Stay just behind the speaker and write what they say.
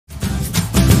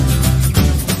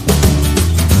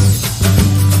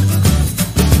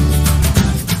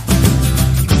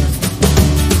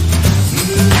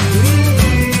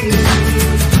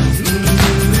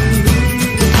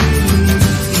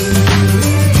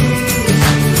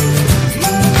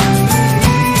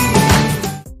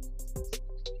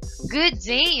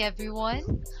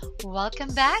everyone.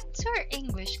 Welcome back to our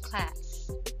English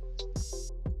class.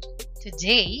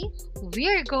 Today,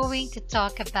 we're going to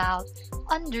talk about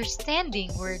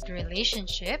understanding word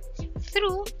relationship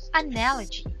through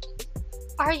analogy.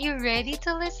 Are you ready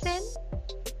to listen?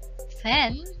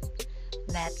 Then,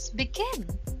 let's begin.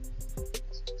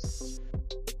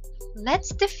 Let's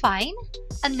define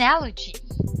analogy.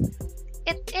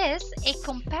 It is a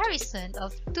comparison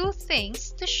of two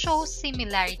things to show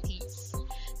similarities.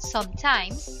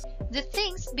 Sometimes, the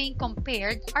things being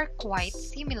compared are quite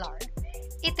similar.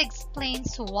 It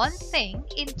explains one thing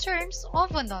in terms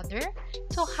of another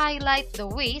to highlight the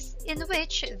ways in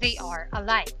which they are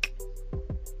alike.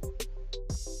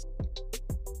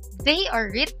 They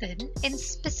are written in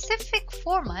specific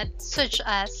format such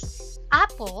as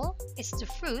apple is to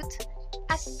fruit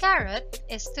as carrot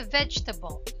is to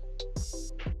vegetable.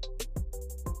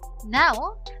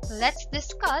 Now, let's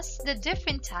discuss the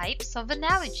different types of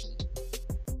analogy.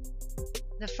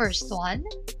 The first one,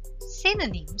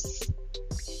 synonyms.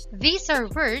 These are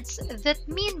words that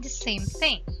mean the same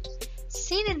thing.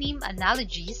 Synonym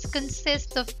analogies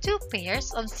consist of two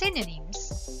pairs of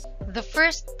synonyms. The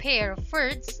first pair of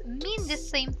words mean the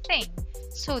same thing,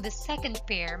 so the second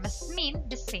pair must mean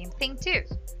the same thing too.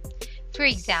 For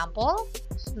example,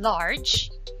 large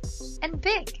and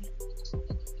big.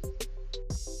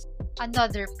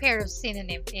 Another pair of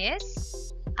synonym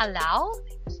is allow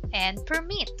and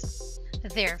permit.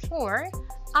 Therefore,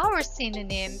 our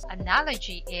synonym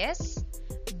analogy is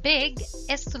big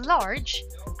is to large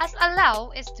as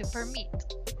allow is to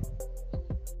permit.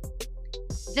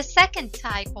 The second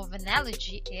type of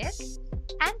analogy is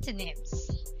antonyms.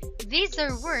 These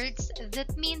are words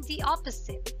that mean the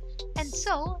opposite, and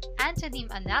so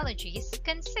antonym analogies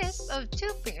consist of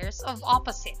two pairs of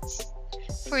opposites.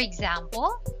 For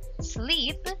example,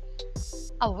 sleep,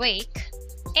 awake,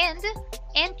 and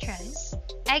entrance,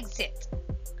 exit.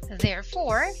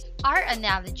 Therefore, our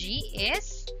analogy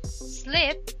is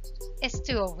sleep is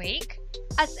to awake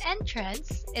as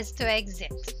entrance is to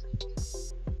exit.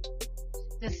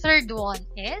 The third one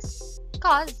is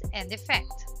cause and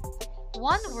effect.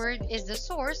 One word is the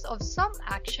source of some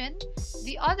action,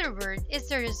 the other word is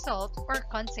the result or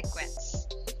consequence.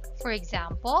 For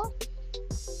example,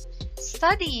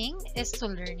 studying is to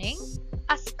learning,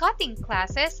 as cutting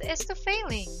classes is to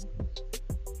failing.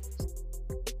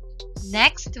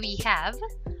 Next, we have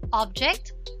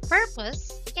object,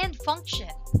 purpose, and function.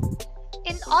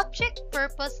 In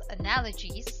object-purpose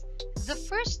analogies, the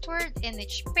first word in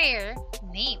each pair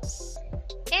names,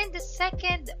 and the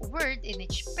second word in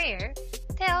each pair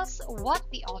tells what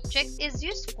the object is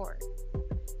used for.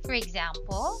 For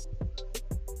example,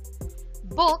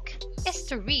 book is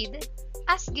to read,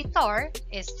 as guitar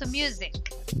is to music.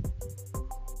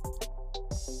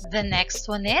 The next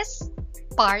one is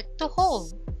part to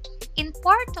whole. In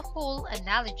part to whole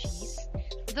analogies,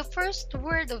 the first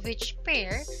word of each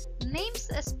pair names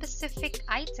a specific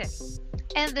item,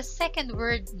 and the second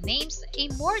word names a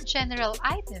more general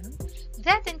item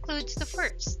that includes the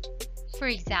first. For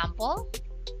example,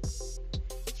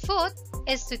 foot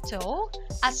is to toe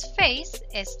as face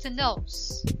is to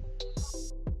nose.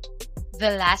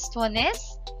 The last one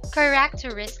is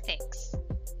characteristics.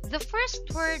 The first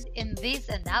word in these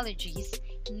analogies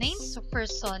names a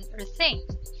person or thing,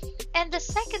 and the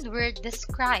second word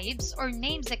describes or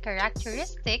names a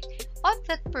characteristic of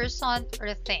that person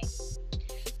or thing.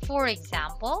 For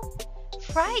example,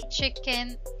 fried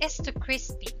chicken is to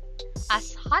crispy,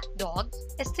 as hot dog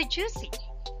is to juicy.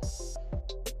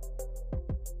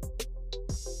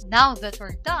 Now that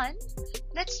we're done,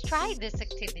 let's try this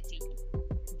activity.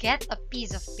 Get a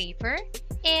piece of paper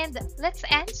and let's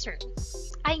answer.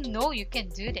 I know you can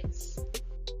do this.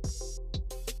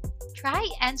 Try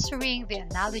answering the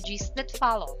analogies that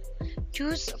follow.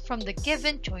 Choose from the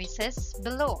given choices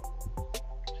below.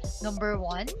 Number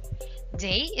 1,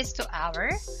 day is to hour,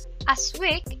 as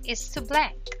week is to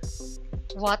blank.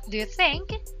 What do you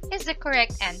think is the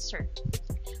correct answer?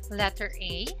 Letter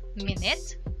A,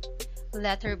 minute.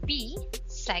 Letter B,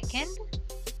 second.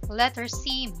 Letter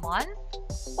C, month.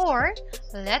 Or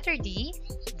letter D,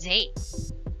 day.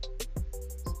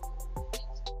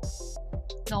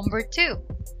 Number 2,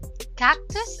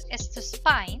 cactus is to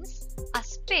spines,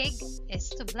 as pig is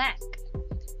to blank.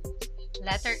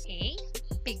 Letter A,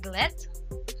 piglet.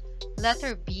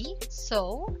 Letter B,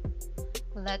 sow.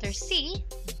 Letter C,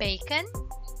 bacon.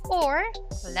 Or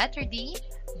letter D,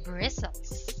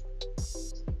 bristles.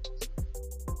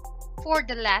 For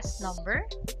the last number,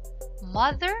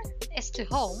 mother is to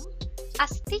home,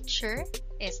 as teacher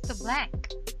is to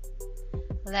blank.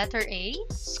 Letter A,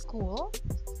 school.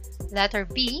 Letter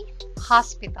B,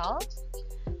 hospital.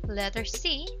 letter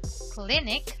C,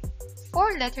 clinic,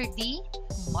 or letter D,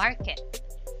 market?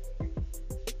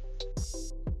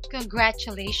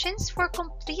 Congratulations for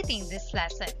completing this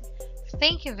lesson.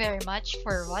 Thank you very much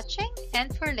for watching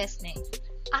and for listening.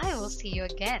 I will see you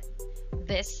again.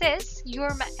 This is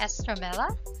your Maestra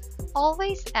Mela,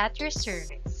 always at your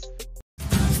service.